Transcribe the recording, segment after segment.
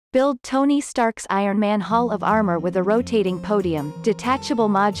Build Tony Stark's Iron Man Hall of Armor with a rotating podium, detachable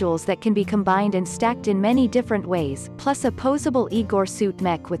modules that can be combined and stacked in many different ways, plus a posable Igor Suit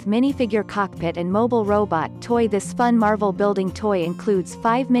Mech with minifigure cockpit and mobile robot toy. This fun Marvel building toy includes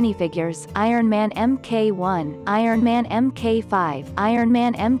 5 minifigures: Iron Man Mk1, Iron Man Mk5, Iron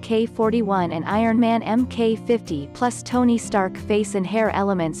Man Mk41 and Iron Man Mk50, plus Tony Stark face and hair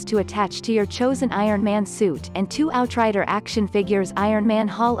elements to attach to your chosen Iron Man suit, and 2 Outrider action figures. Iron Man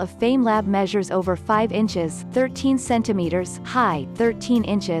Hall of Fame Lab measures over 5 inches, 13 centimeters high, 13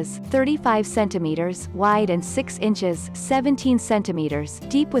 inches, 35 centimeters wide and 6 inches, 17 centimeters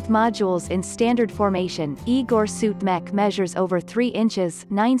deep with modules in standard formation. Igor Suit Mech measures over 3 inches,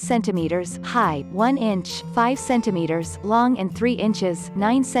 9 centimeters high, 1 inch, 5 centimeters long and 3 inches,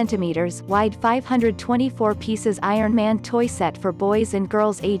 9 centimeters wide. 524 pieces Iron Man toy set for boys and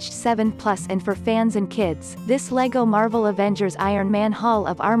girls aged 7+ and for fans and kids. This LEGO Marvel Avengers Iron Man Hall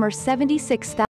of Armor $76,000.